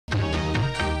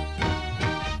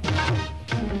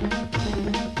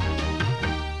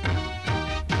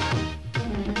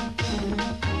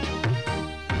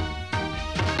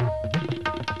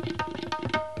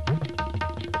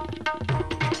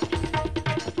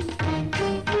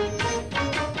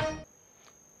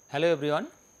Hello everyone,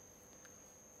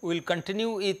 we will continue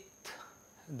with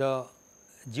the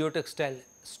geotextile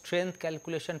strength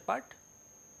calculation part.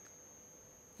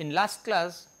 In last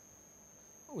class,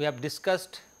 we have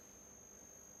discussed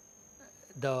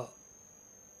the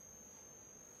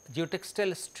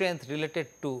geotextile strength related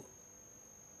to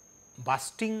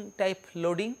bursting type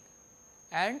loading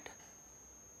and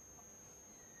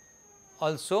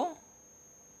also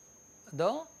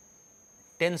the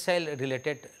tensile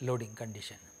related loading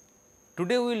condition.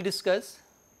 Today we will discuss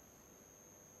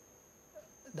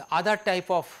the other type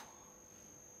of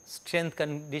strength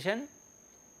condition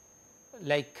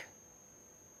like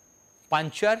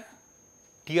puncture,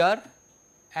 tear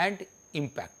and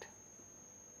impact.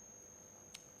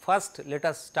 First, let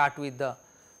us start with the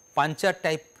puncture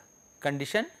type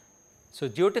condition. So,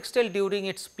 geotextile during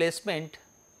its placement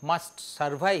must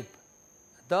survive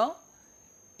the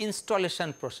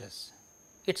installation process.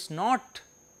 It is not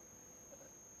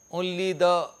only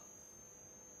the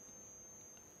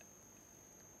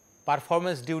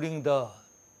performance during the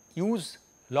use,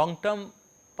 long term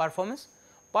performance,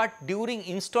 but during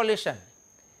installation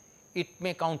it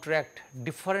may counteract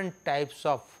different types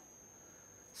of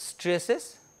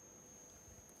stresses.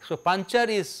 So, puncture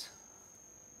is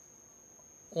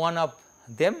one of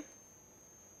them.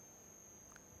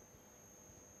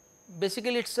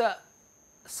 Basically, it is a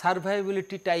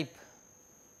survivability type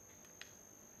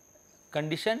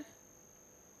condition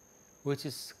which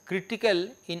is critical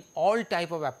in all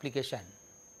type of application.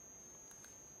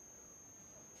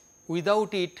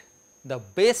 Without it, the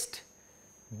best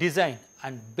design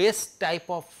and best type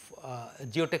of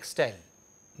geotextile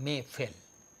may fail.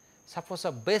 Suppose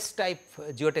a best type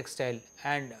geotextile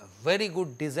and very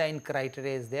good design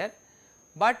criteria is there,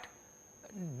 but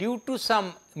due to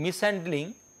some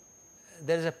mishandling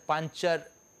there is a puncture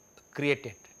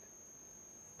created,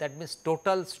 that means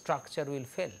total structure will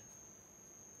fail.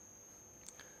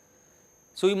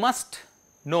 So, we must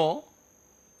know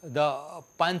the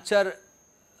puncture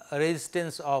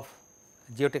resistance of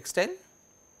geotextile.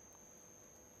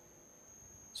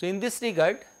 So, in this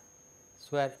regard,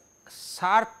 where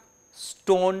sharp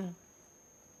stone,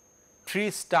 tree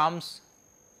stumps,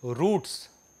 roots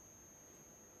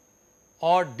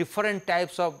or different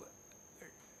types of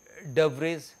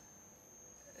debris,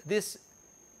 this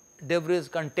debris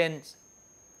contains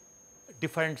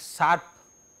different sharp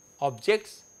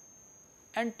objects,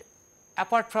 and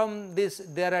apart from this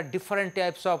there are different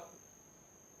types of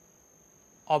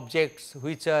objects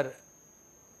which are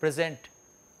present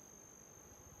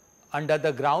under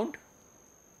the ground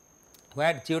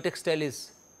where geotextile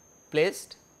is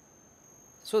placed.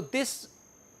 So, these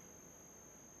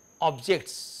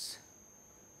objects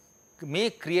may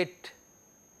create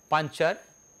puncture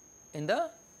in the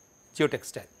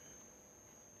geotextile,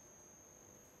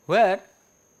 where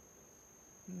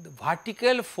the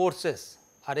vertical forces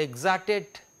are exerted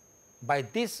by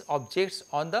these objects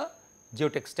on the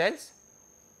geotextiles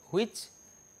which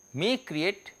may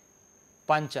create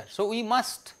puncture. So, we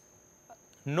must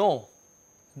know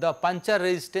the puncture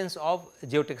resistance of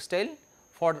geotextile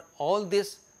for all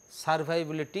these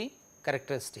survivability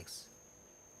characteristics.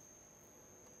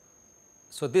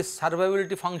 So, this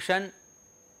survivability function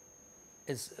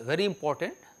is very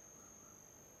important.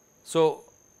 So,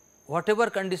 whatever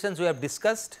conditions we have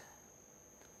discussed,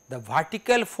 the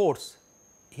vertical force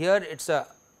here it is a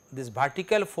this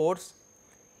vertical force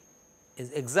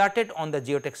is exerted on the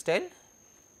geotextile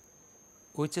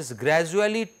which is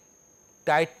gradually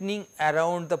tightening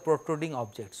around the protruding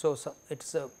object. So, it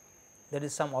is a there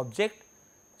is some object.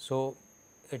 So,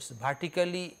 it is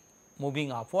vertically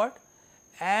moving upward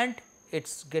and it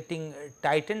is getting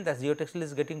tightened, the geotextile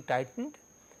is getting tightened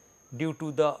due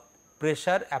to the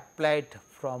pressure applied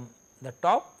from the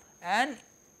top and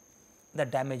the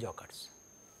damage occurs.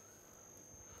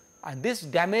 And this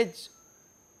damage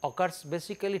occurs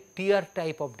basically tear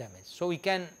type of damage. So, we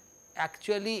can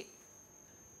actually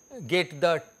get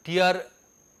the tear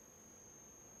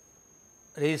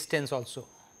resistance also.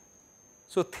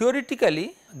 So,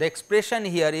 theoretically the expression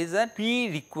here is that P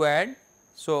required.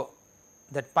 So,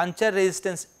 that puncture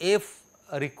resistance F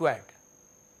required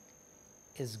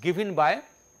is given by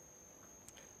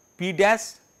P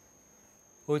dash,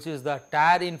 which is the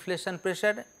tire inflation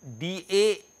pressure,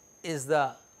 dA is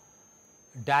the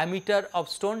diameter of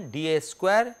stone, dA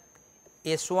square,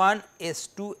 S1,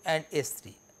 S2 and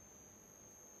S3.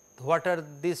 What are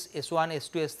these S1,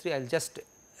 S2, S3? I will just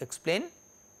explain.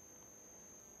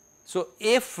 So,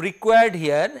 F required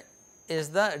here is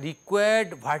the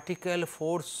required vertical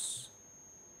force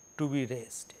to be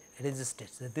resisted.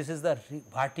 So, this is the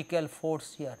vertical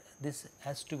force here, this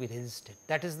has to be resisted,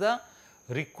 that is the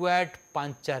required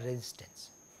puncture resistance.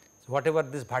 So, whatever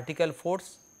this vertical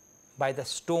force by the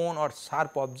stone or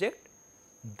sharp object,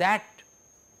 that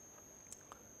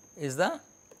is the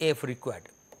F required.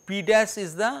 P dash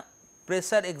is the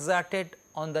pressure exerted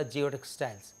on the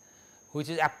geotextiles, which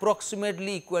is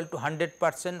approximately equal to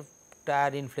 100%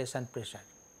 tire inflation pressure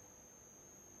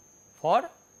for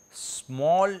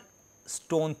small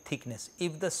stone thickness.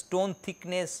 If the stone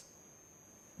thickness,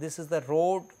 this is the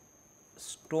road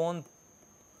stone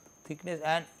thickness,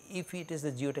 and if it is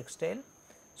the geotextile.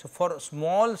 So, for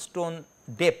small stone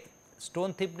depth,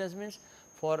 stone thickness means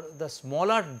for the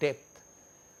smaller depth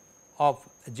of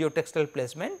geotextile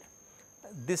placement,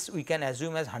 this we can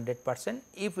assume as 100%.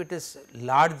 If it is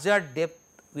larger depth,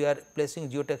 we are placing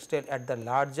geotextile at the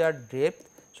larger depth.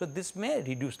 So, this may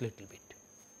reduce little bit.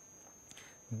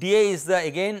 dA is the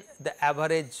again the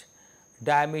average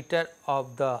diameter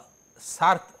of the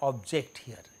sharp object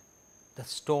here, the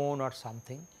stone or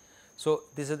something. So,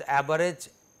 this is the average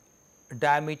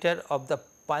diameter of the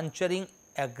puncturing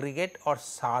aggregate or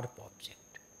sharp object.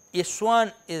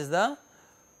 S1 is the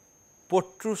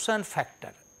protrusion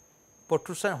factor.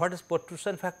 Protrusion, what is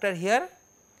protrusion factor here?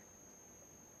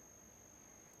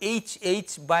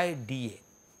 HH by dA.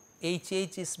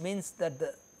 HH is means that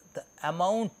the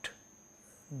amount,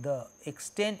 the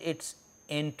extent it is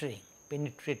entering,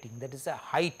 penetrating, that is a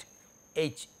height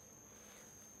H,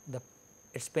 the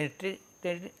it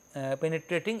is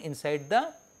penetrating inside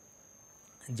the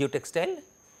geotextile,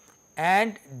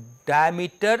 and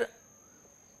diameter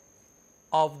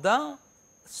of the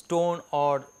stone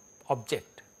or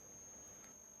object.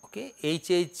 Okay.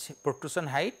 HH protrusion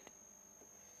height,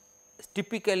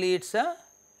 typically it is a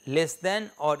less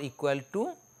than or equal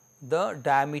to the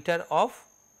diameter of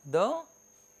the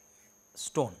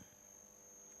stone.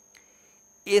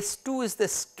 S2 is the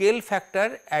scale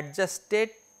factor adjusted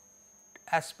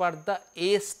as per the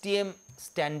ASTM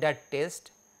standard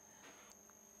test,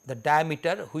 the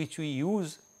diameter which we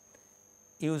use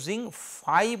using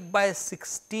 5 by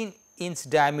 16 inch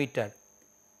diameter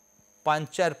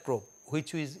puncture probe,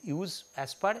 which we use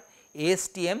as per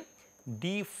ASTM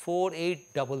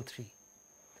D4833.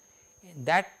 In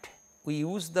that we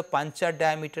use the puncture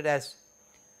diameter as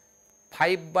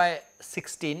 5 by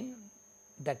 16,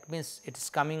 that means it is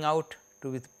coming out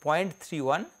to with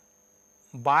 0.31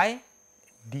 by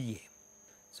dA.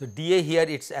 So, dA here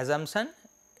its assumption,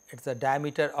 it is the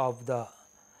diameter of the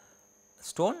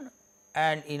stone,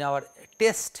 and in our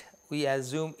test we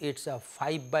assume it is a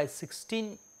 5 by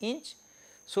 16 inch.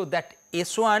 So, that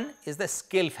S1 is the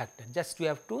scale factor, just we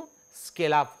have to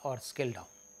scale up or scale down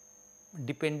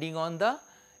depending on the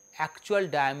actual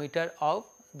diameter of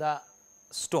the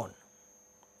stone,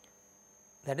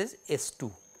 that is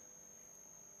S2.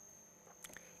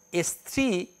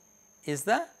 S3 is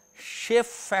the shape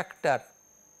factor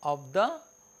of the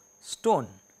stone,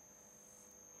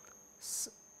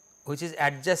 which is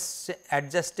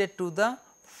adjusted to the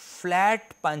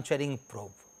flat puncturing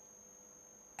probe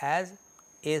as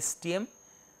ASTM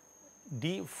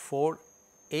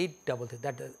D4833.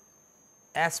 That is,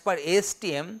 as per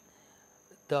ASTM,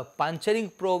 the puncturing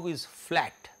probe is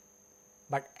flat,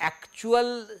 but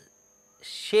actual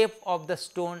shape of the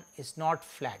stone is not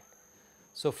flat.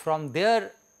 So, from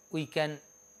there we can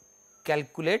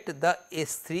calculate the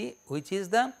S3, which is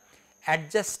the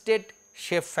adjusted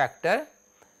shape factor.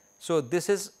 So, this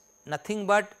is nothing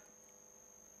but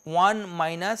 1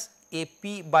 minus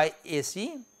AP by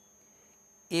AC.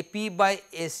 AP by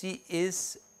AC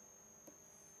is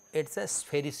it is a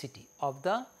sphericity of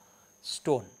the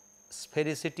stone,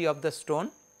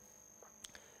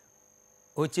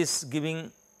 which is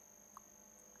giving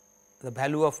the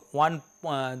value of 1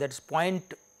 that is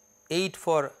 0.8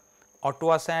 for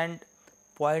Ottawa sand,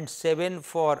 0.7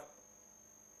 for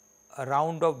a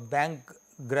round of bank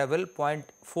gravel,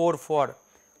 0.4 for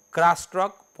crushed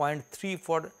rock, 0.3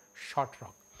 for short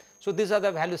rock. So, these are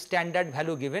the value, standard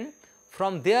value given.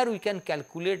 From there we can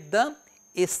calculate the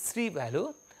S3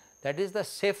 value, that is the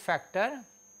shape factor,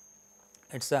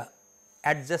 it is a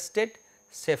adjusted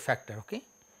shape factor. Okay.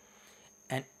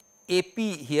 And AP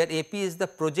here, AP is the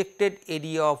projected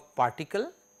area of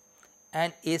particle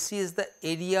and AC is the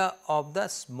area of the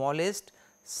smallest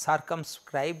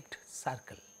circumscribed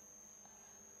circle.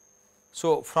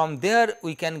 So, from there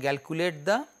we can calculate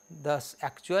the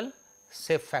actual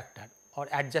shape factor or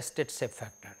adjusted shape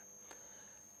factor.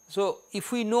 So,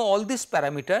 if we know all this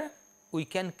parameter, we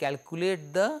can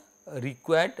calculate the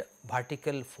required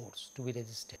vertical force to be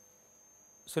resisted.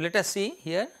 So, let us see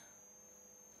here.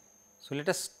 So, let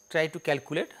us try to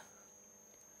calculate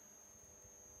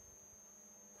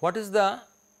what is the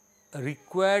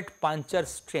required puncture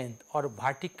strength or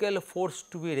vertical force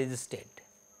to be resisted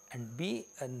and be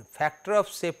a factor of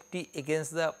safety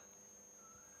against the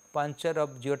puncture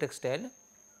of geotextile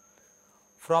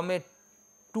from a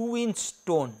 2-inch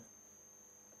stone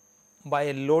by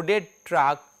a loaded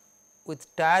truck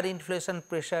with tire inflation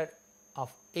pressure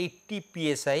of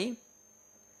 80 psi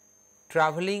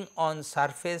travelling on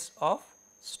surface of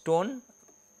stone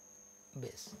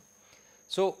base.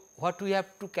 So, what we have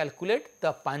to calculate?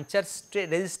 The puncture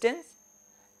resistance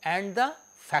and the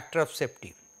factor of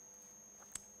safety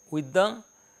with the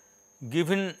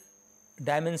given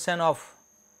dimension of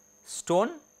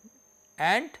stone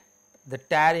and the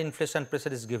tire inflation pressure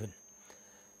is given.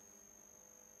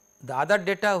 The other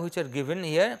data which are given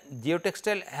here,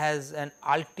 geotextile has an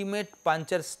ultimate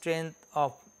puncture strength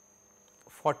of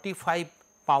 45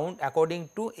 pound according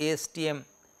to ASTM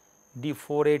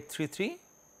D4833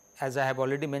 as I have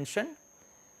already mentioned,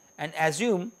 and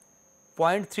assume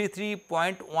 0.33,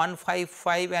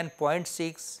 0.155 and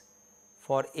 0.6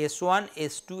 for S1,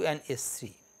 S2 and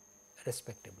S3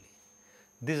 respectively.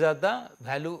 These are the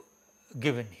value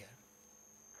given here.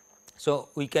 So,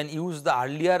 we can use the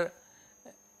earlier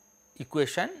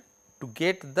equation to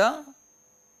get the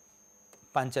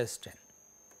puncture strength.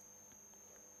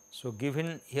 So,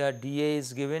 given here dA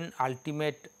is given,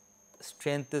 ultimate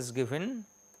strength is given.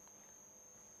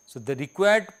 So, the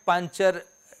required puncture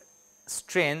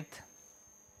strength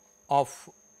of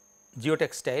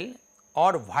geotextile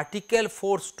or vertical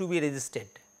force to be resisted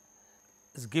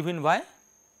is given by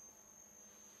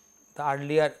the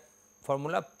earlier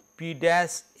formula. P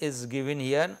dash is given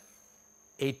here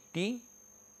 80,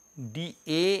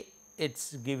 dA it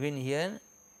is given here,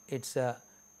 it is a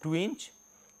 2 inch,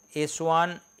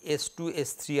 S1, S2,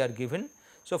 S3 are given.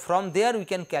 So, from there we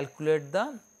can calculate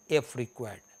the F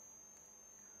required,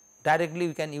 directly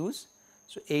we can use.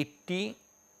 So, 80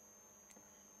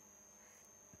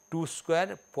 2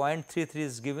 square, 0.33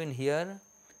 is given here,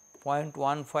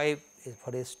 0.15 is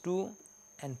for S2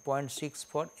 and 0.6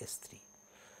 for S3.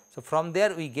 So, from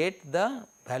there we get the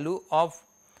value of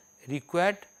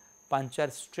required puncture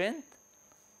strength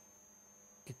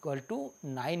equal to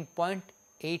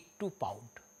 9.82 pound.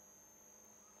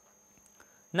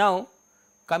 Now,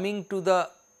 coming to the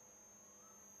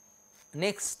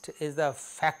next is the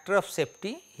factor of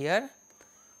safety. Here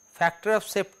factor of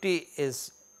safety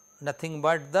is nothing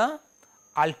but the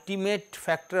ultimate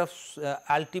factor of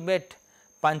ultimate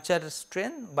puncture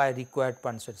strength by required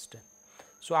puncture strength.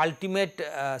 So, ultimate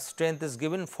strength is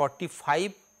given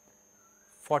 45,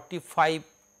 45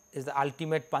 is the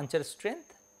ultimate puncture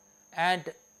strength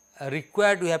and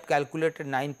required we have calculated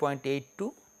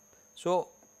 9.82. So,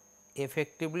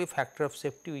 effectively factor of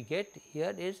safety we get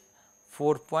here is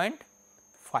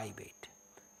 4.58,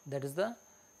 that is the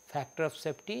factor of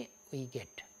safety we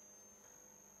get.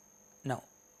 Now,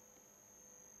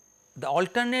 the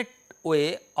alternate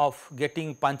way of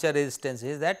getting puncture resistance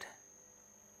is that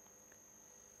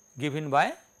given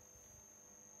by,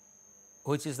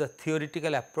 which is the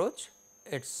theoretical approach,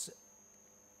 it is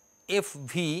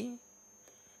Fv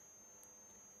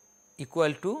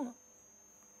equal to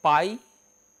pi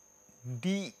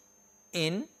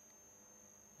dn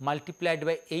multiplied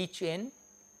by Hn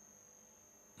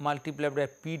multiplied by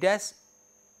P dash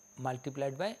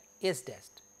multiplied by S dash.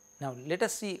 Now, let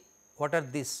us see what are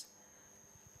these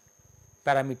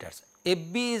parameters.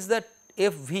 Fb is the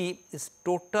Fv is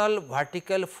total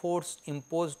vertical force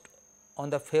imposed on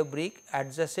the fabric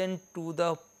adjacent to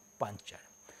the puncture.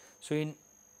 So, in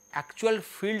actual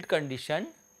field condition,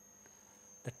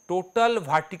 the total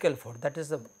vertical force, that is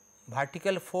the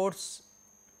vertical force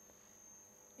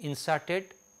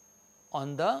inserted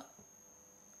on the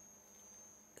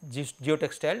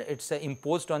geotextile, it is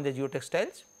imposed on the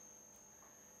geotextiles,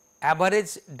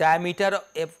 average diameter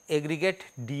of aggregate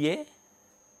dA,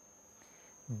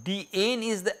 dn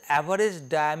is the average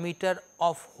diameter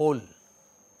of hole,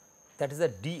 that is the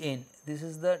dn, this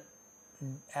is the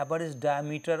average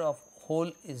diameter of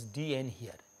hole is dn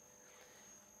here,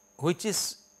 which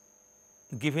is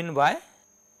given by,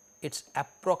 it is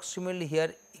approximately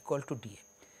here equal to dA.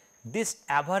 This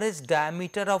average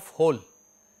diameter of hole,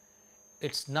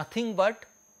 it is nothing but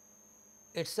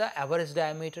it is the average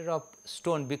diameter of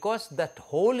stone, because that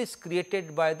hole is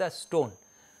created by the stone,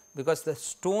 because the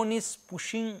stone is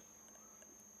pushing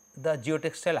the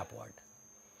geotextile upward.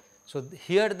 So,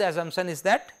 here the assumption is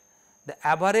that the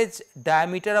average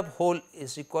diameter of hole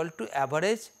is equal to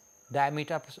average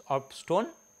diameter of stone,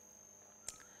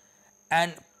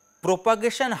 and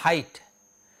propagation height.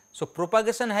 So,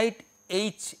 propagation height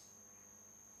h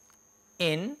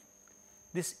n,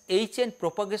 this h n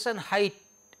propagation height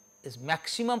is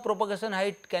maximum propagation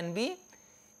height can be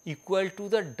equal to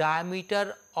the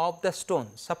diameter of the stone.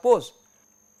 Suppose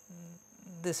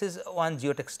this is one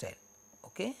geotextile,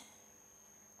 okay,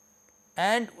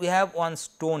 and we have one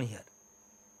stone here.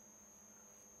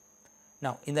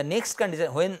 Now, in the next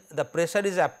condition, when the pressure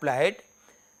is applied,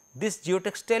 this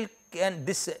geotextile can,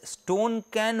 this stone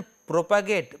can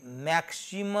propagate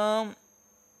maximum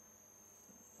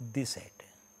this height.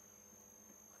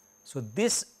 So,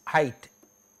 this height,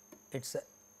 it is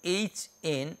h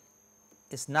n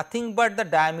is nothing but the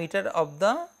diameter of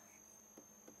the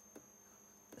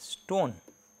stone,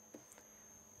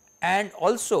 and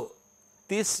also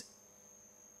this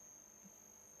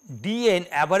dn,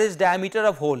 average diameter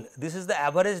of hole, this is the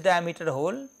average diameter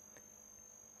hole,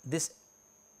 this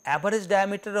average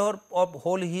diameter of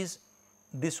hole is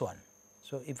this one.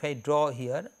 So, if I draw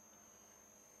here,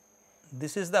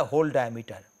 this is the hole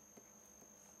diameter,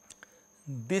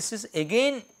 this is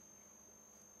again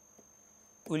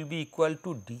will be equal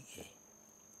to dA.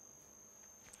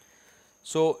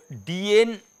 So,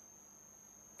 dn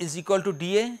is equal to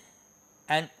dA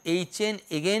and hn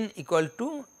again equal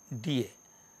to dA.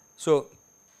 So,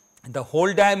 the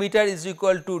hole diameter is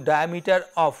equal to diameter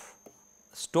of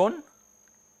stone,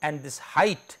 and this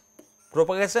height,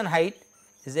 propagation height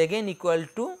is again equal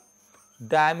to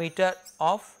diameter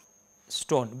of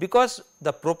stone, because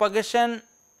the propagation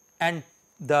and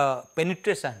the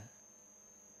penetration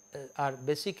are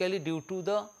basically due to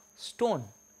the stone.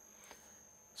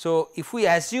 So, if we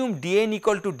assume dn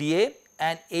equal to dA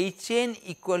and hn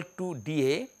equal to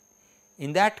dA,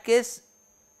 in that case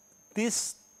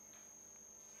this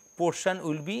portion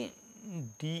will be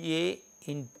dA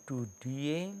into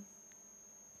dA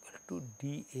equal to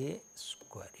dA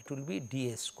square, it will be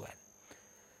dA square.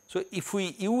 So, if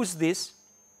we use this,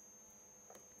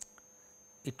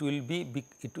 it will be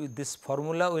this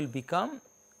formula will become,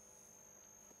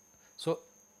 so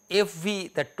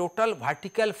Fv, the total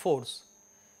vertical force,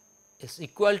 is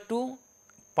equal to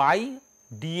pi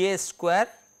dA square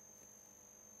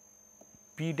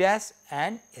P dash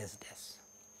and S dash.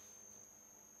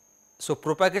 So,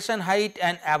 propagation height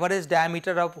and average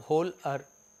diameter of hole are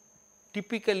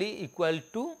typically equal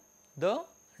to the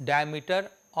diameter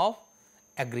of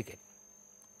aggregate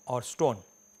or stone.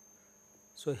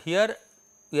 So, here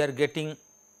we are getting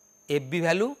Fb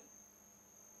value.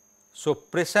 So,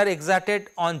 pressure exerted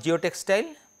on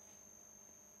geotextile,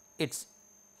 it is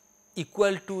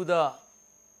equal to the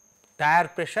tire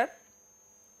pressure,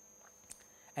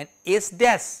 and S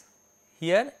dash,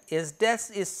 here S dash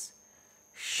is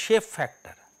shape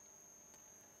factor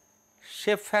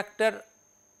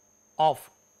of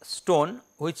stone,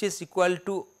 which is equal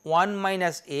to 1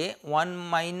 minus A, 1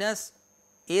 minus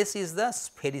S is the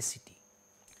sphericity.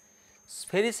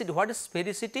 Sphericity, what is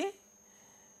sphericity?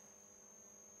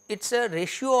 It is a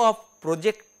ratio of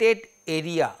projected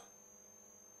area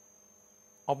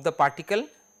of the particle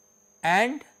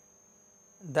and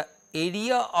the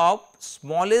area of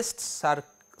smallest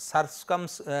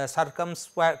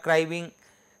circumscribing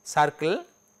circle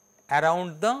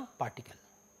around the particle.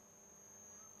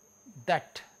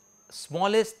 That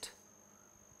smallest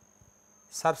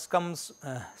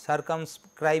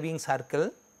circumscribing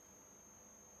circle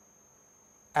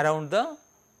around the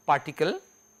particle.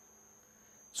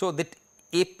 So, that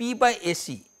AP by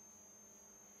AC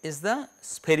is the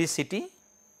sphericity,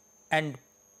 and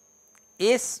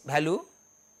S value,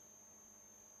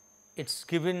 it is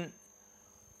given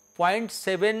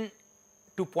 0.7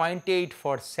 to 0.8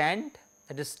 for sand,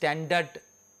 that is standard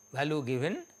value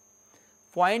given,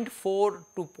 0.4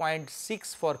 to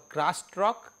 0.6 for crushed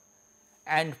rock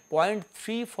and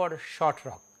 0.3 for short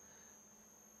rock.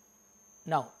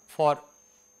 Now, for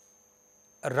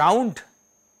round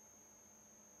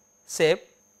shape,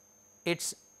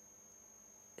 its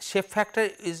shape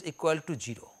factor is equal to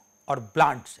 0 or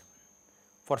blunt shape.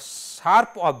 For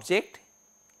sharp object,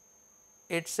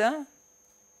 it is a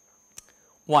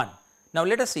 1. Now,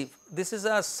 let us see, this is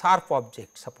a sharp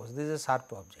object, suppose this is a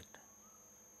sharp object.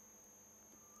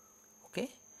 Okay.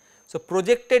 So,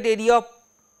 projected area of,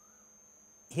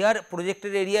 here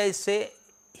projected area is, say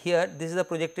here this is the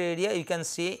projected area, you can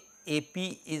say AP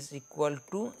is equal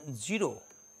to 0.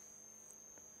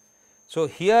 So,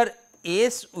 here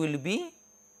S will be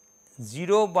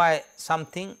 0 by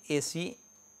something AC,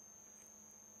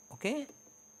 okay,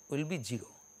 will be 0.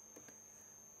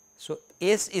 So,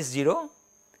 S is 0.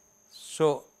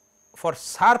 So, for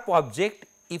sharp object,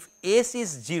 if S is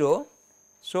 0,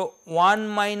 so 1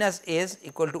 minus S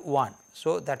equal to 1.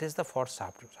 So, that is the for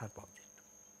sharp object.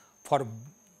 For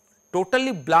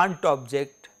totally blunt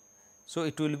object, so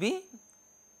it will be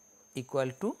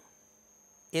equal to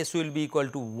S will be equal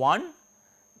to 1,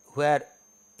 where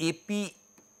AP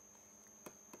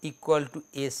equal to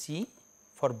AC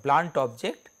for blunt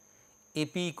object,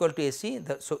 AP equal to AC.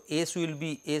 So, S will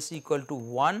be S equal to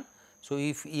 1. So,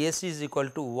 if S is equal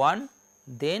to 1,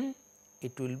 then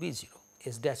it will be 0,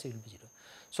 S dash will be 0.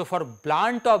 So, for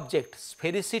blunt object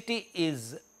sphericity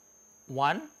is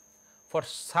 1, for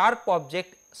sharp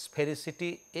object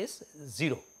sphericity is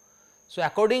 0. So,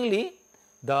 accordingly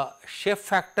the shape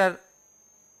factor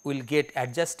will get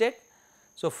adjusted.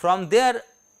 So, from there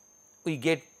we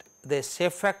get the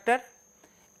shape factor,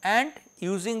 and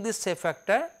using this shape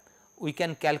factor we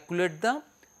can calculate the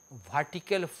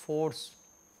vertical force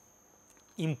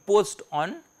imposed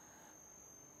on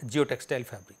geotextile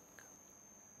fabric.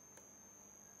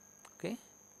 Okay.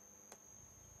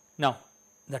 Now,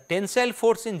 the tensile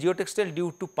force in geotextile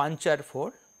due to puncture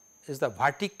force is the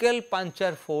vertical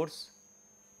puncture force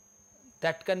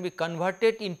that can be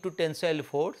converted into tensile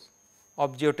force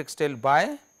of geotextile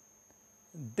by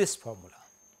this formula.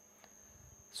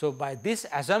 So, by this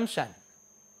assumption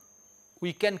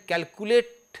we can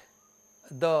calculate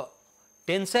the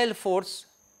tensile force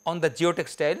on the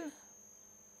geotextile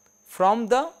from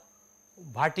the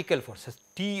vertical force.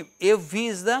 T Fv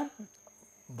is the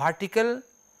vertical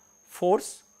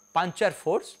force, puncture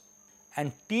force,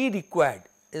 and T required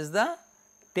is the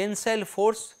tensile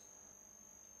force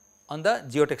on the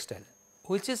geotextile,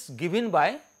 which is given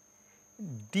by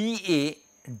dA,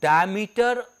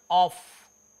 diameter of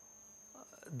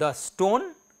the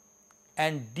stone,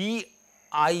 and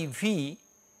diV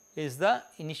is the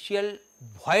initial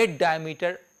void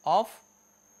diameter of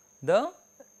the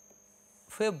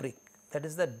fabric, that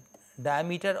is the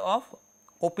diameter of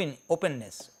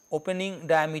openness, opening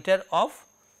diameter of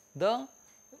the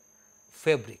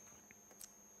fabric.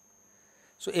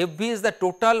 So, Fb is the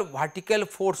total vertical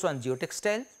force on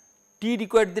geotextile, T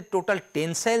required the total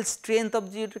tensile strength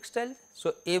of geotextile.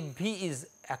 So, Fb is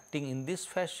acting in this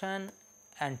fashion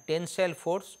and tensile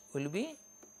force will be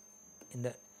in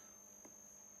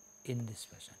this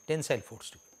fashion, tensile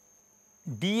force.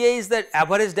 dA is the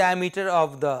average diameter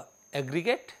of the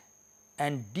aggregate,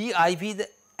 and diV the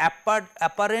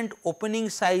apparent opening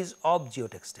size of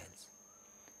geotextiles,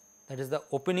 that is the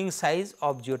opening size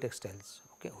of geotextiles,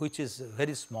 okay, which is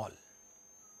very small.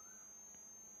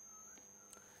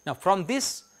 Now, from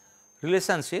this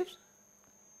relationships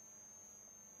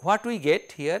what we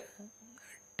get here,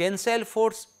 tensile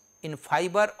force in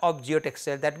fiber of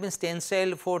geotextile, that means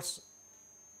tensile force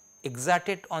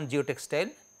exerted on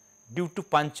geotextile due to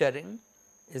puncturing,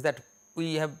 is that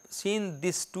we have seen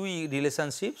these two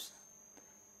relationships,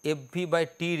 Fv by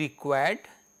T required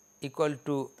equal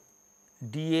to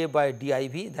dA by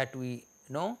diV, that we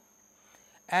know,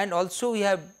 and also we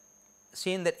have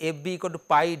seen that Fb equal to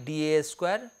pi dA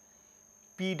square,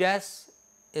 P dash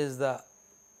is the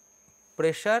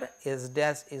pressure, S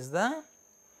dash is the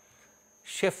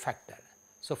shape factor.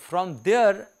 So, from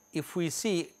there if we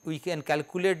see, we can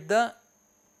calculate the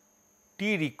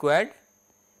T required,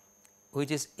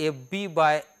 which is Fb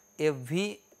by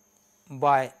Fv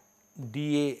by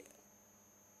dA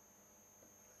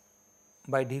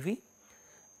by dV,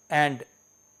 and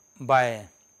by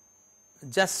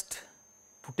just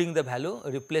putting the value,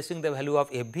 replacing the value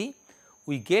of Fv,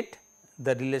 we get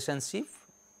the relationship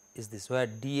is this, where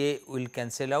dA will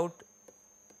cancel out,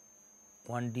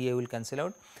 1 dA will cancel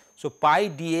out. So, pi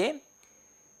dA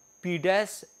P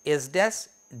dash S dash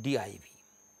diV.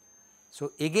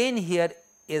 So, again here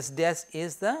S dash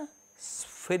is the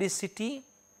sphericity,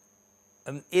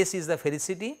 S is the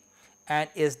sphericity and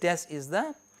S dash is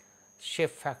the shape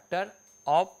factor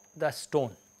of the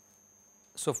stone.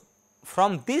 So,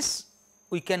 from this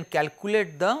we can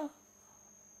calculate the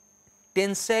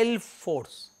tensile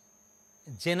force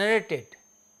generated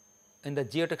in the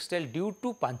geotextile due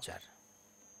to puncture,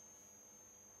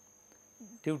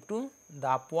 due to the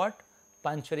upward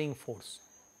puncturing force.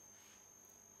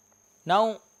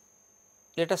 Now,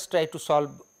 let us try to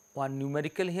solve one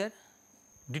numerical here.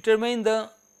 Determine the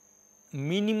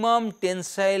minimum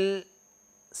tensile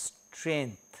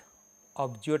strength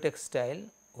of geotextile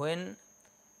when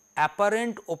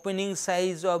apparent opening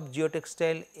size of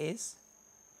geotextile is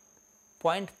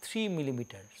 0.3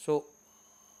 millimeter. So,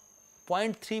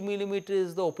 0.3 millimeter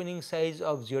is the opening size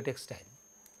of geotextile.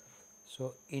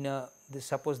 So, in a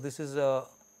suppose this is a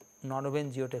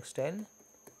non-woven geotextile.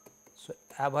 So,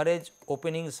 average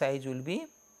opening size will be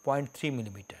 0.3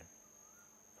 millimeter.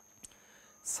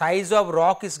 Size of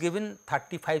rock is given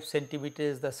 35 centimeter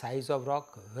is the size of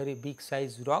rock, very big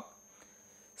size rock.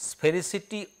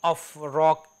 Sphericity of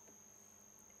rock,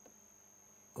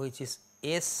 which is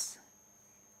S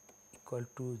equal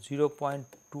to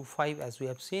 0.25 as we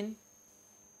have seen.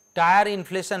 Tire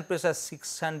inflation pressure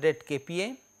 600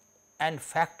 kPa and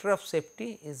factor of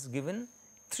safety is given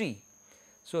 3.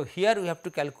 So, here we have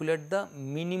to calculate the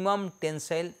minimum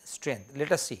tensile strength.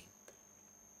 Let us see.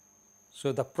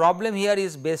 So, the problem here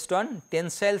is based on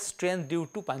tensile strength due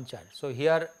to puncture. So,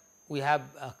 here we have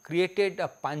created a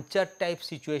puncture type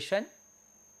situation,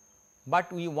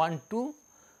 but we want to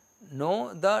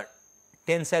know the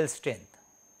tensile strength,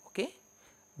 okay,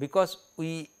 because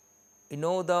we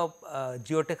know the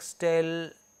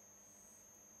geotextile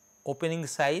opening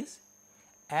size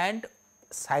and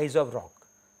size of rock.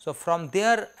 So, from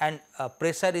there and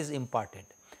pressure is imparted.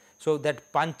 So,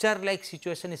 that puncture like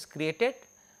situation is created,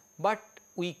 but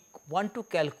we want to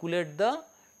calculate the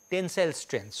tensile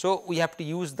strength. So, we have to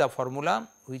use the formula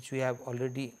which we have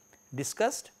already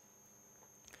discussed.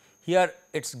 Here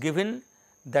it is given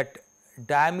that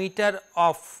diameter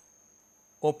of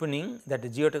opening, that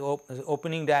is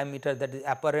opening diameter, that is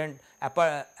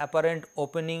apparent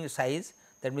opening size,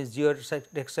 that means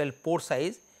geotextile pore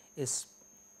size is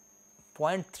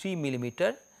 0.3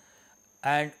 millimeter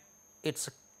and it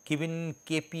is given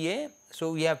kPa.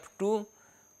 So, we have to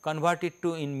convert it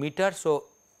to in meter. So,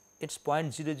 it is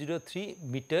 0.003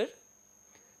 meter.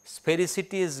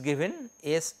 Sphericity is given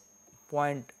as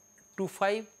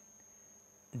 0.25,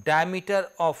 diameter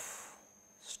of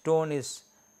stone is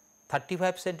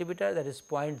 35 centimeter, that is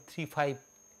 0.35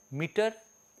 meter.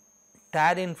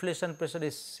 Tire inflation pressure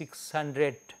is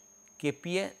 600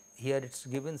 kPa, here it is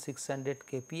given 600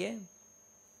 kPa,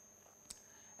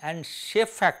 and shape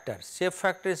factor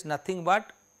is nothing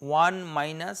but 1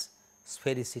 minus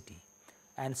sphericity,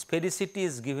 and sphericity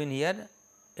is given here,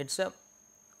 it is a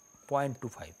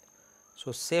 0.25.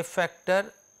 So, shape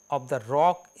factor of the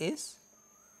rock is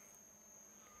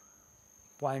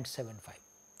 0.75.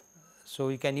 So,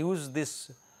 we can use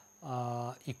this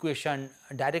equation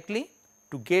directly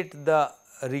to get the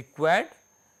required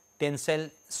tensile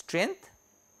strength.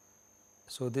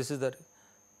 So, this is the,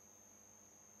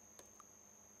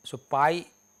 so pi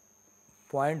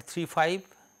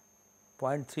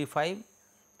 0.35,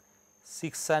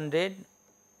 600,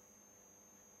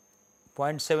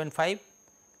 0.75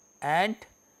 and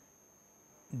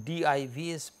div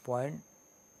is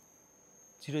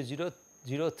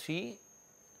 0.0003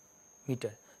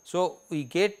 meter. So, we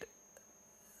get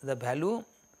the value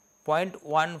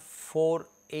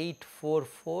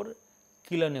 0.14844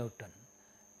 kilonewton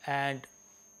and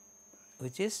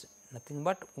which is nothing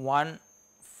but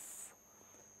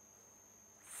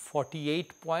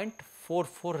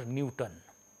 148.44 Newton,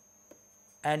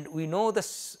 and we know the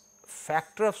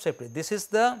factor of safety. This is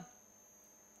the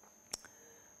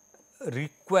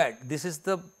required, this is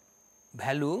the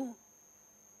value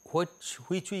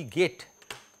which we get,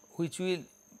 which will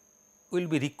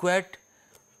be required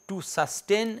to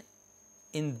sustain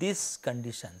in these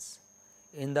conditions,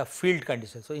 in the field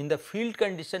condition. So, in the field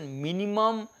condition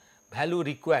minimum value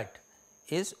required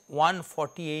is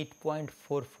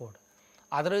 148.44,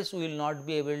 otherwise we will not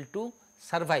be able to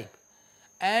survive,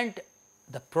 and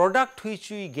the product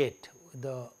which we get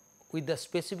with the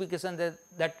specification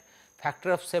that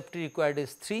factor of safety required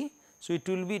is 3. So, it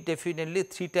will be definitely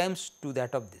 3 times to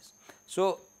that of this.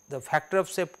 So, the factor of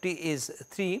safety is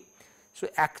 3. So,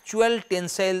 actual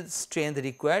tensile strength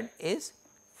required is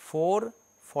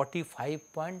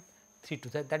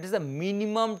 445.32, that is the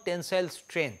minimum tensile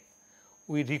strength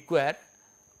we require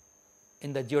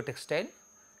in the geotextile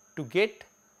to get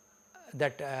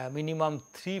that minimum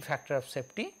 3 factor of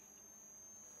safety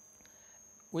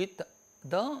with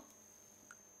the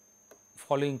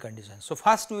following conditions. So,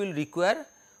 first we will require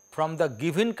from the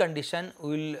given condition, we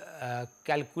will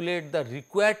calculate the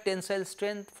required tensile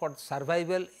strength for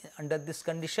survival under this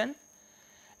condition,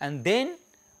 and then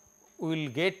we will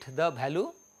get the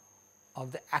value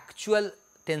of the actual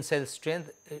tensile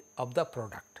strength of the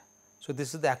product. So,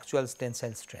 this is the actual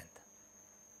tensile strength.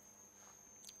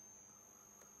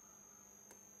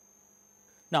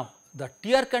 Now, the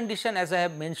tear condition, as I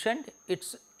have mentioned, it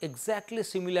is exactly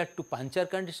similar to puncture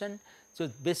condition. So,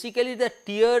 basically the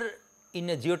tear in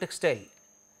a geotextile,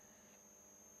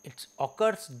 it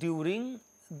occurs during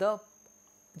the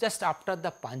just after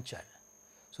the puncture.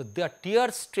 So, the tear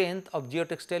strength of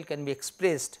geotextile can be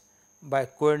expressed by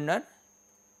Koerner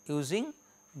using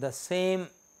the same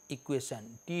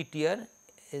equation. T tear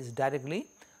is directly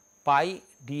pi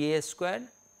dA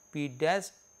square P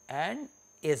dash and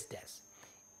S dash.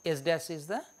 S dash is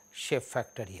the shape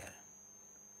factor here,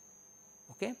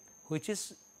 okay, which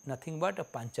is nothing but a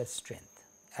puncture strength.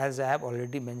 As I have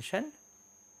already mentioned,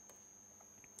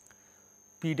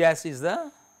 P dash is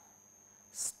the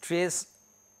stress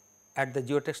at the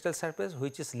geotextile surface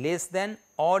which is less than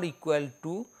or equal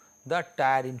to the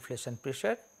tire inflation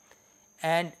pressure,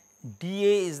 and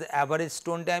dA is the average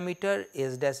stone diameter,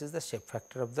 S dash is the shape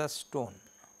factor of the stone.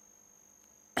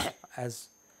 As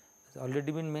has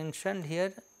already been mentioned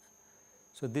here.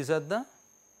 So, these are the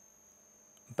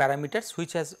parameters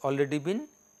which has already been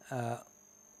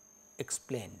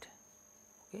explained.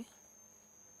 Okay.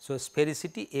 So,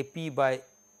 sphericity AP by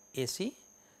AC.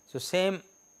 So, same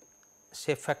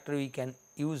shape factor we can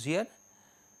use here.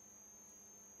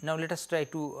 Now, let us try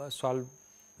to solve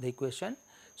the equation.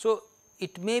 So,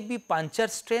 it may be puncture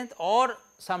strength or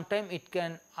sometime it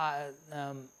can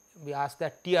be asked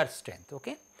that tear strength.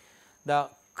 Okay. The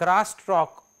crust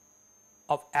rock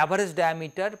of average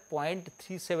diameter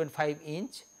 0.375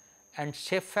 inch and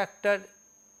shape factor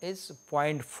is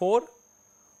 0.4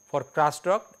 for crust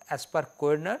rock as per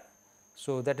Koerner.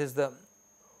 So, that is the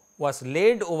was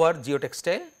laid over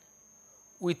geotextile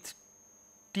with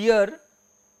tear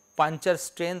puncture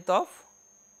strength of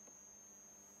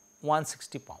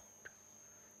 160 pound.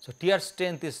 So, tear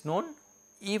strength is known.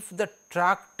 If the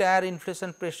truck tire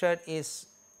inflation pressure is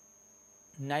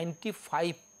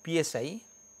 95 psi,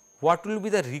 what will be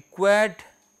the required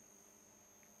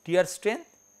tear strength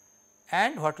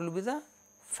and what will be the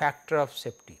factor of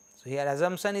safety. So, here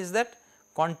assumption is that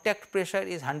contact pressure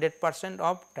is 100%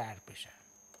 of tire pressure.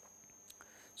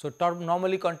 So,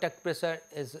 normally contact pressure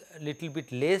is little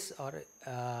bit less or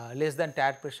less than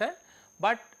tire pressure,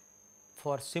 but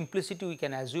for simplicity we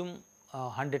can assume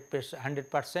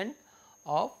 100%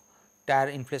 of tire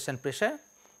inflation pressure.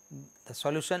 The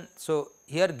solution. So,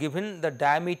 here given the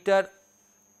diameter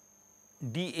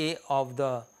dA of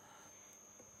the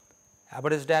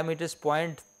average diameter is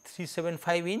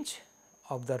 0.375 inch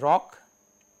of the rock,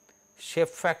 shape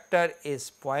factor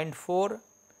is 0.4,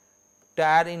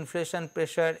 tire inflation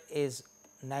pressure is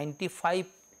 95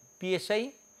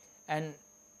 psi and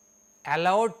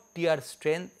allowed tear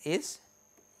strength is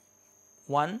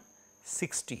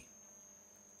 160.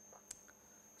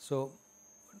 So,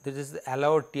 this is the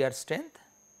allowed tear strength.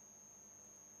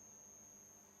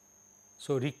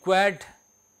 So, required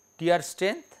tear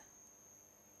strength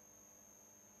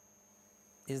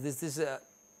is this is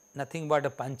nothing but a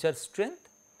puncture strength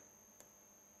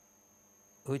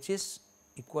which is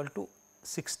equal to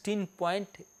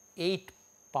 16.8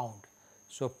 pound.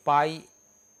 So, pi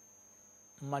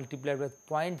multiplied with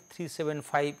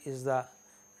 0.375 is the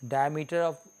diameter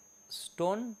of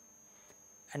stone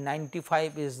and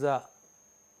 95 is the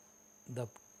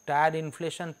tire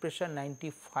inflation pressure,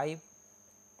 95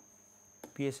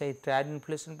 psi tire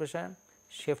inflation pressure,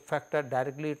 shape factor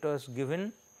directly it was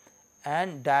given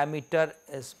and diameter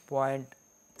is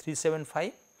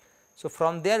 0.375. So,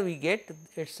 from there we get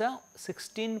it is a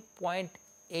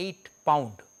 16.8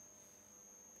 pound.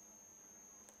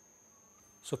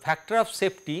 So, factor of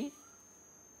safety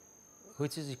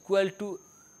which is equal to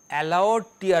allowed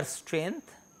tear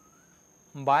strength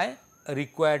by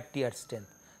required tear strength.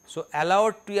 So,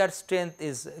 allowed tear strength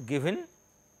is given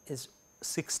is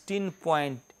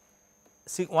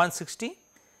 16.160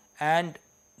 and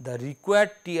the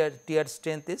required tear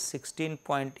strength is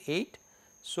 16.8.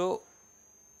 So,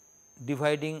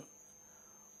 dividing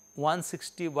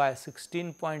 160 by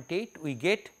 16.8 we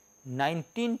get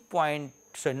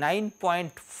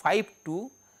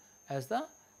 9.52 as the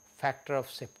factor of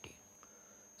safety.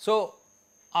 So,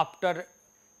 after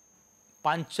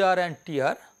puncture and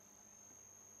tear,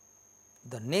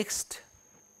 the next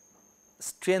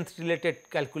strength related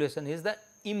calculation is the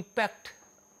impact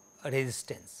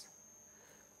resistance,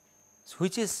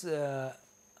 which is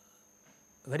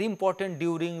very important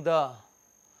during the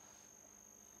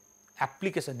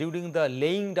application, during the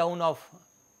laying down of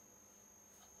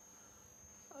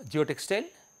geotextile,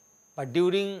 but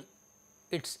during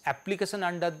its application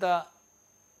under the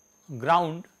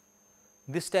ground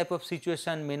this type of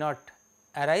situation may not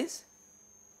arise.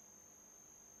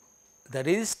 The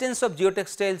resistance of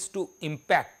geotextiles to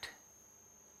impact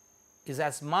is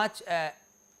as much a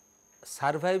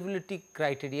survivability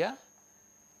criteria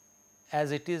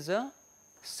as it is a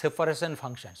separation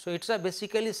function. So, it is a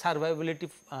basically survivability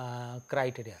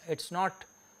criteria, it is not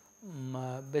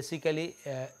basically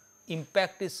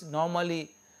impact is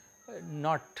normally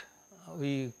not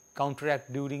we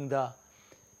counteract during the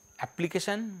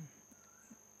application,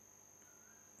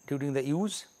 during the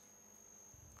use.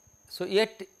 So,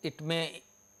 yet it may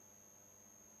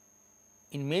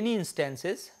in many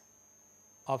instances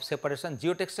of separation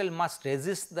geotextile must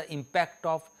resist the impact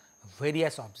of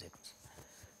various objects.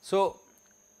 So,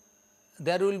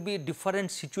 there will be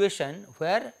different situation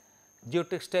where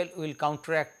geotextile will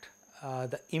counteract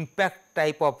the impact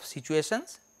type of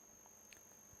situations.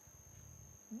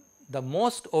 the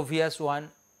most obvious one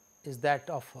is that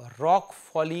of rock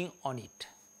falling on it,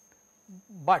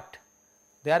 but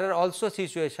there are also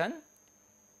situations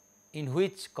in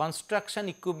which construction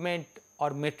equipment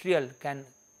or material can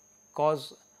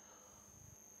cause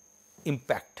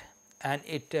impact and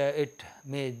it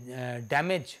may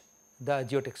damage the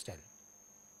geotextile.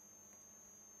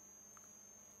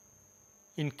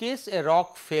 In case a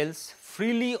rock falls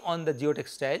freely on the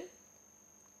geotextile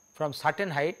from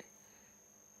certain height,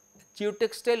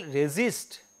 geotextile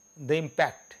resists the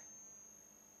impact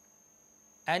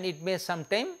and it may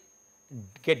sometime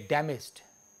get damaged.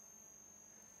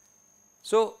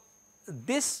 So,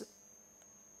 this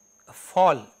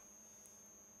fall,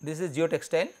 this is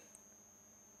geotextile,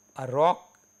 a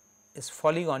rock is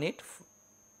falling on it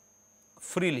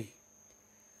freely,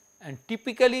 and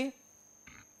typically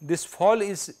this fall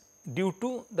is due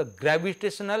to the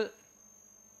gravitational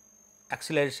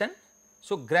acceleration.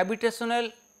 So,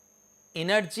 gravitational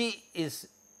energy is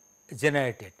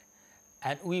generated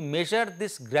and we measure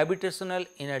this gravitational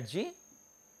energy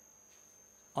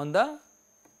on the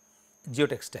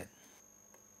geotextile.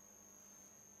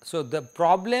 So, the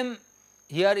problem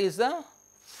here is the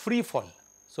free fall.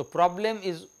 So, problem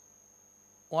is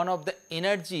one of the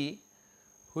energy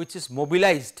which is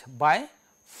mobilized by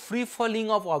free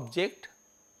falling of object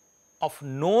of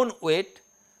known weight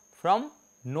from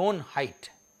known height.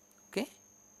 Okay.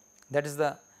 That is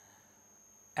the,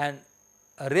 and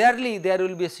rarely there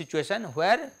will be a situation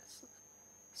where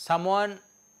someone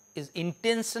is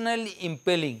intentionally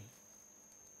impelling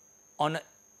on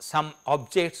some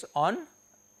objects on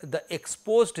the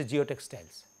exposed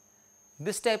geotextiles.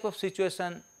 This type of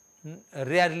situation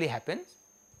rarely happens.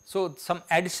 So, some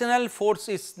additional force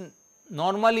is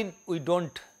normally we do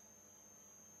not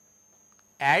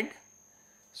add.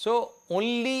 So,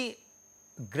 only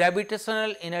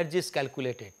gravitational energy is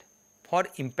calculated for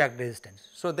impact resistance.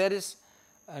 So, there is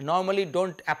normally do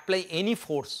not apply any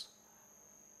force,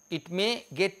 it may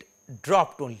get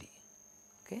dropped only,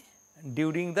 okay,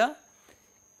 during the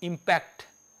impact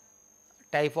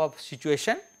type of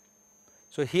situation.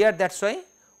 So, here that is why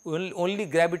only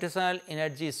gravitational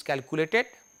energy is calculated.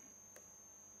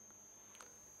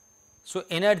 So,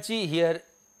 energy here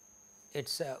it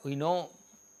is we know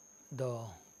the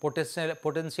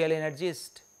potential energy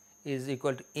is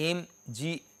equal to m,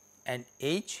 g and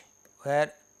h,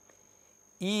 where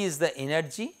E is the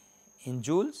energy in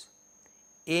joules,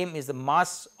 m is the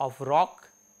mass of rock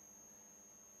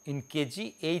in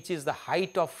kg, h is the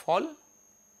height of fall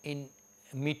in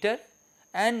meter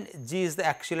and g is the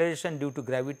acceleration due to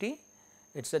gravity,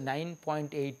 it is a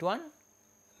 9.81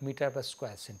 meter per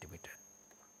square centimeter.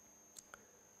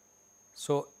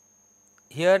 So,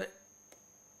 here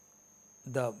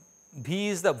the V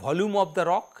is the volume of the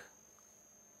rock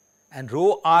and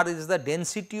rho r is the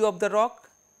density of the rock,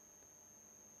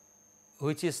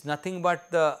 which is nothing but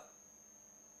the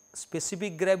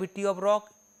specific gravity of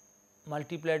rock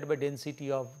multiplied by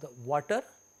density of the water,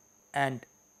 and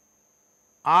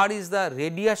r is the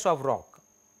radius of rock,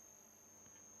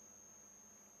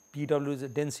 Pw is the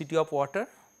density of water.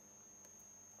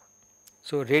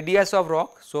 So, radius of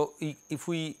rock. So, if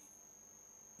we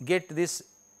get this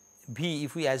V,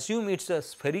 if we assume it is a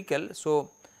spherical, so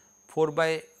 4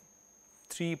 by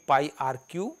 3 pi r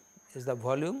cube is the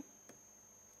volume,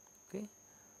 okay.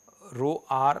 Rho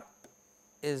r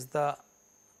is the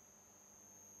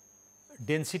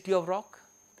density of rock,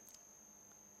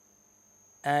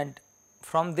 and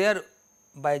from there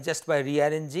by just by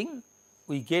rearranging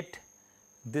we get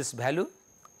this value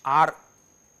r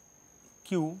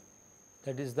cube,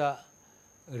 that is the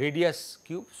radius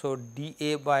cube. So,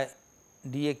 dA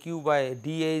cube by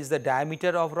dA is the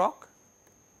diameter of rock,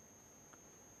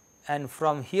 and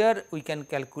from here we can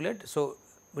calculate. So,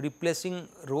 replacing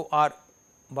rho r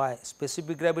by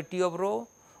specific gravity of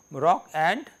rock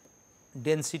and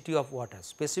density of water.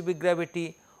 Specific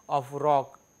gravity of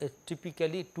rock is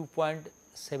typically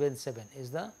 2.77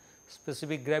 is the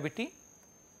specific gravity,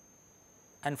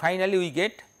 and finally we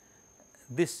get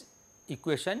this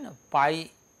equation pi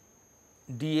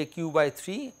dA cube by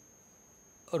 3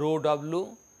 rho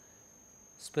w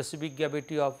specific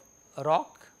gravity of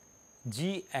rock,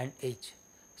 g and h.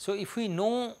 So, if we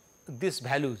know these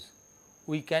values,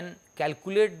 we can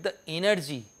calculate the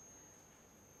energy,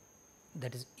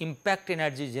 that is impact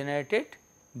energy generated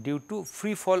due to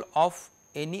free fall of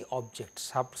any object,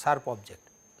 sharp object.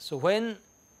 So, when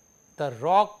the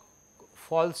rock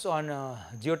falls on a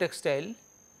geotextile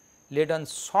laid on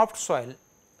soft soil,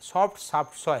 soft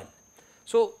soil.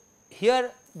 So,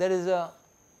 here there is a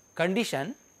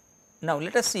condition. Now,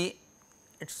 let us see,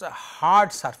 it is a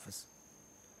hard surface.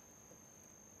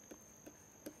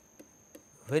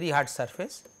 very hard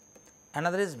surface,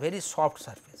 another is very soft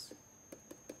surface,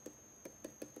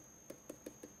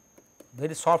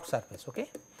 very soft surface. Okay.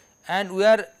 And we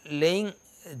are laying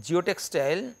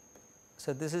geotextile.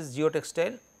 So, this is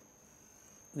geotextile,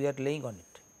 we are laying on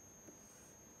it,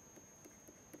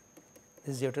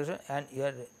 this is geotextile, and you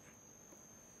are,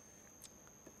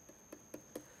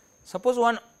 suppose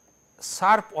one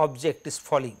sharp object is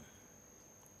falling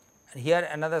and here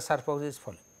another sharp object is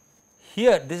falling.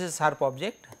 Here this is sharp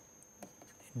object,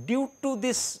 due to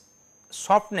this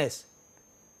softness,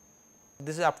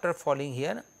 this is after falling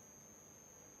here,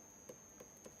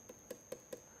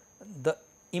 the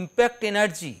impact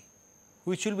energy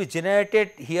which will be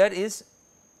generated here is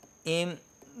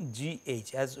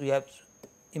mgh, as we have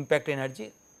impact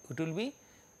energy, it will be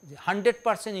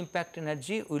 100% impact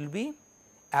energy will be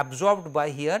absorbed by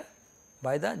here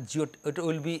by the it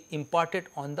will be imparted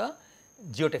on the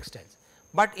geotextiles.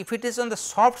 But if it is on the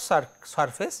soft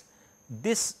surface,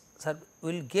 this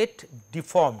will get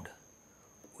deformed,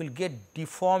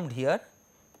 here,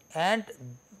 and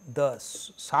the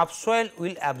subsoil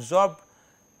will absorb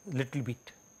little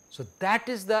bit. So, that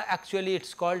is the actually it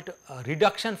is called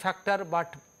reduction factor,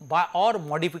 but by or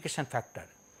modification factor.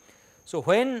 So,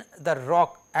 when the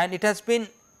rock, and it has been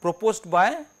proposed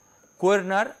by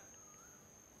Koerner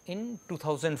in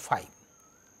 2005.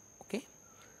 Okay.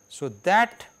 So,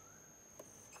 that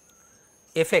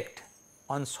effect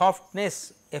on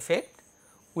softness effect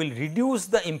will reduce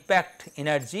the impact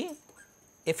energy,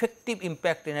 effective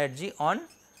impact energy on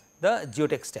the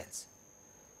geotextiles.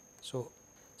 So,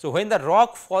 when the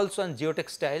rock falls on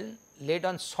geotextile laid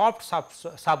on soft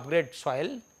subgrade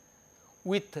soil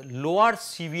with lower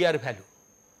CBR value,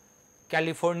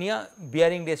 California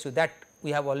bearing ratio, that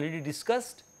we have already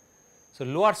discussed. So,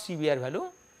 lower CBR value,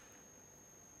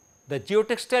 the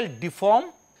geotextile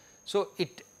deform. So,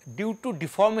 it due to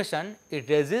deformation it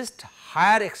resists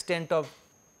higher extent of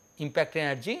impact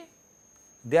energy,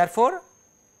 therefore,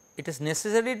 it is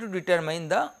necessary to determine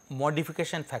the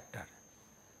modification factor.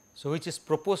 So, which is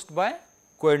proposed by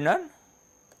Koerner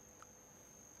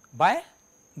by,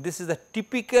 this is the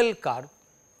typical curve,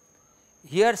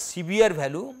 here CBR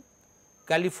value,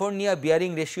 California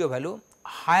bearing ratio value,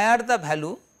 higher the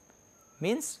value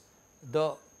means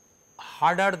the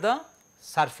harder the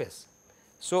surface.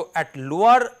 So, at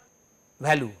lower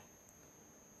value,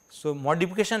 so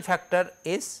modification factor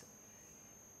is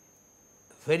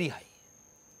very high,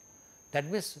 that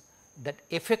means that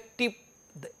effective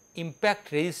the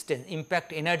impact resistance,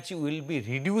 impact energy will be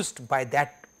reduced by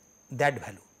that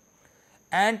value,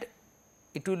 and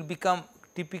it will become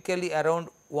typically around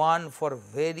 1 for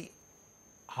very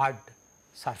hard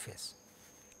surface.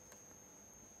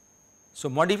 So,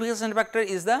 modification factor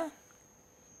is the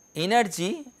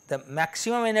energy, the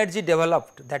maximum energy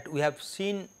developed, that we have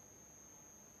seen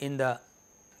in the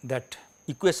that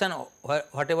equation,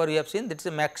 whatever we have seen, that is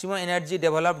a maximum energy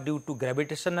developed due to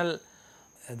gravitational,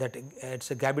 that it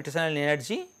is a gravitational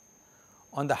energy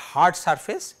on the hard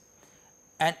surface,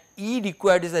 and E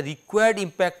required is the required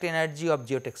impact energy of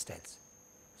geotextiles.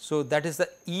 So, that is the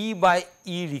E by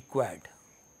E required,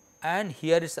 and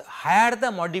here is higher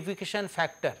the modification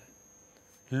factor,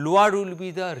 lower will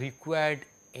be the required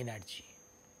energy.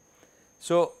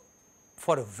 So,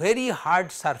 for a very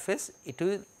hard surface it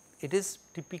is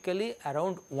typically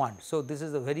around 1. So, this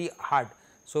is a very hard.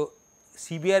 So,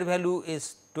 CBR value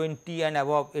is 20 and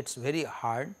above, it is very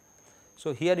hard.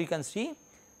 So, here you can see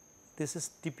this is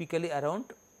typically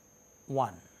around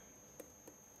 1.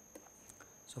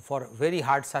 So, for very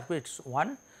hard surface it is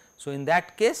 1. So, in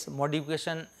that case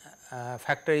modification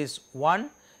factor is 1,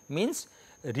 means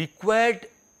required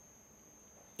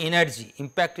energy,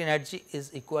 impact energy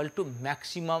is equal to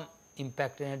maximum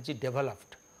impact energy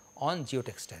developed on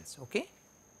geotextiles. Okay.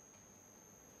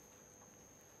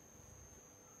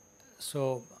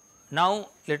 So, now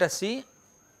let us see,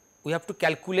 we have to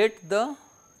calculate the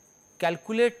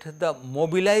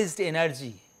mobilized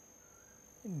energy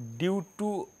due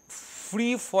to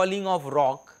free falling of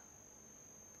rock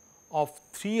of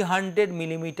 300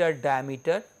 millimeter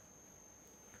diameter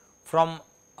from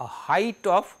a height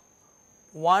of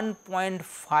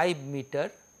 1.5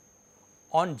 meter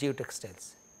on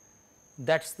geotextiles.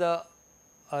 That is the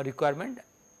requirement.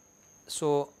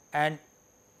 So, and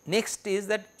next is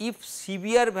that if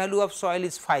CBR value of soil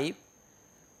is 5,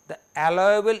 the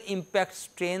allowable impact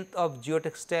strength of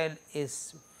geotextile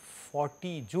is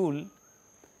 40 joule,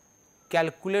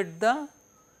 calculate the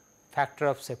factor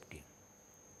of safety.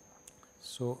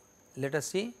 So, let us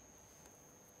see.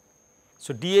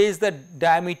 So, dA is the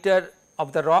diameter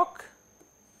of the rock,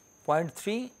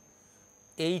 0.3,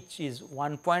 H is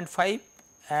 1.5,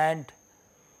 and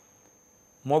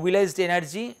mobilized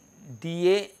energy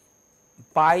dA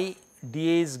pi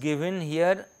dA is given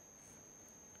here,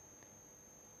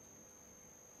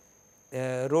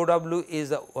 rho w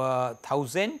is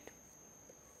 1000,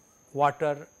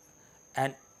 water,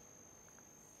 and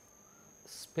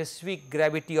specific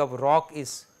gravity of rock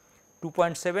is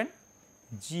 2.7,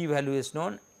 G value is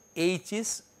known, H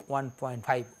is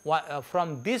 1.5.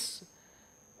 From this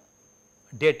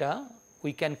data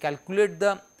we can calculate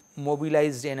the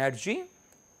mobilized energy,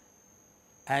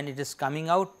 and it is coming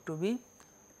out to be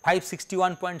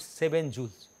 561.7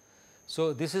 joules.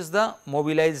 So, this is the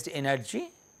mobilized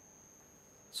energy,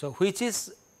 so which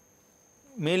is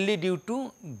mainly due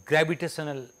to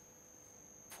gravitational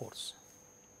force.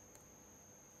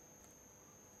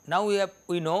 Now,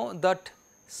 we know that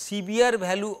CBR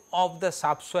value of the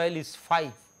subsoil is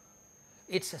 5,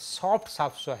 it is a soft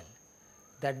subsoil,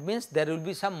 that means there will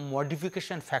be some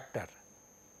modification factor.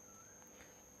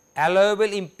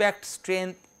 Allowable impact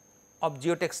strength of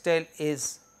geotextile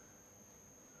is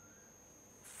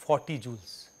 40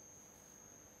 joules.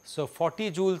 So,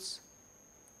 40 joules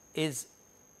is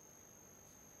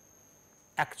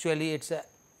actually it is a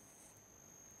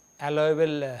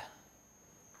allowable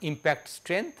impact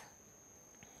strength,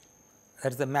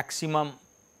 that is the maximum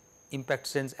impact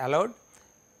strength allowed.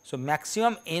 So,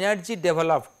 maximum energy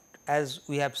developed as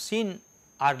we have seen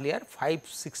earlier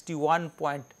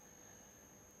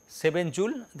 561.7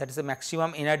 joule, that is the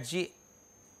maximum energy.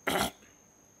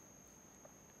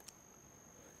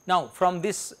 Now, from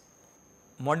this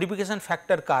modification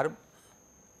factor curve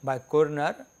by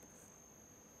Körner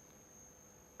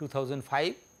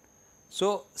 2005.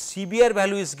 So, CBR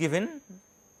value is given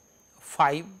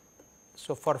 5.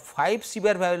 So, for 5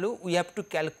 CBR value we have to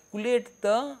calculate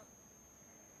the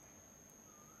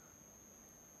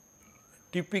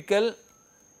typical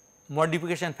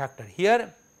modification factor.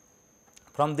 Here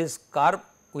from this curve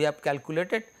we have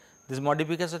calculated this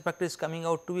modification factor is coming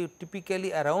out to be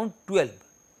typically around 12.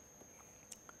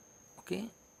 Okay.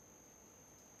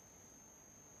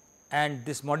 And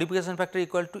this modification factor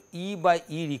equal to E by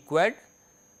E required.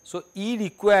 So, E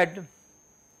required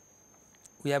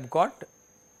we have got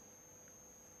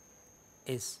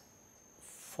is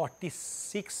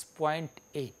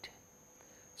 46.8.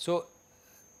 So,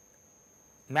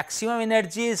 maximum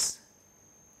energy is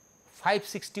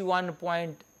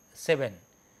 561.7,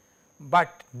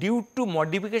 but due to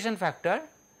modification factor,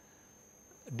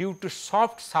 due to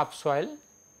soft subsoil,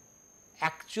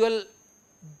 actual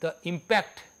the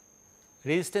impact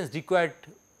resistance required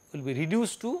will be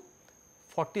reduced to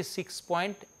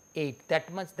 46.8. That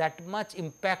much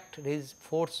impact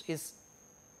force is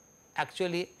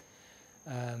actually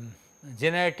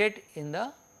generated in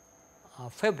the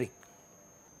fabric.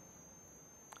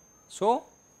 So,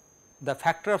 the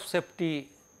factor of safety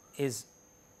is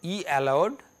E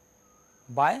allowed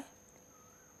by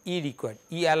E required.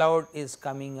 E allowed is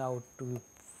coming out to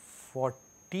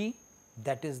 40,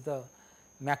 that is the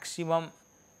maximum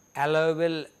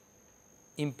allowable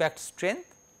impact strength,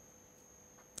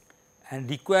 and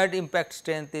required impact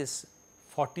strength is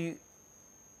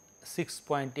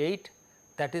 46.8,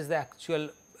 that is the actual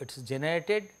it is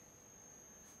generated.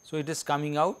 So, it is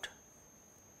coming out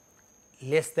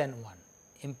less than 1,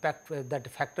 impact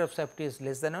that factor of safety is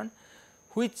less than 1,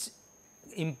 which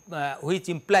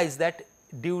implies that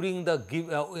during the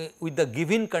with the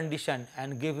given condition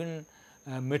and given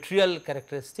material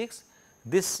characteristics,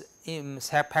 this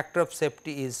factor of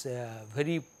safety is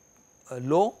very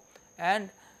low, and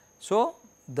so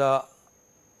the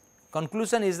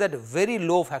conclusion is that very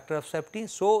low factor of safety.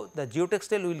 So, the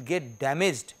geotextile will get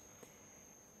damaged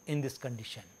in this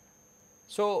condition.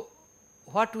 So,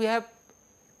 what we have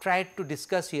tried to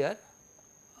discuss here,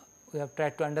 we have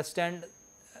tried to understand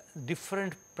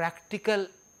different practical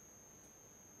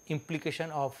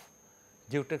implication of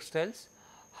geotextiles,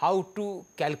 how to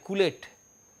calculate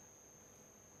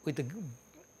with the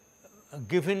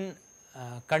given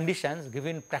conditions,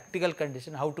 given practical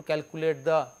condition, how to calculate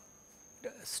the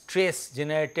stress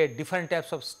generated, different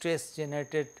types of stress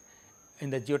generated in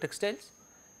the geotextiles,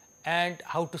 and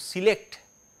how to select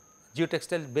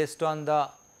geotextiles based on the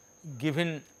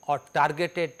given or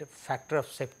targeted factor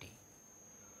of safety.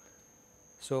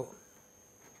 So,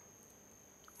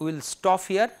 we will stop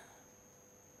here.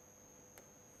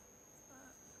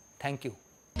 Thank you.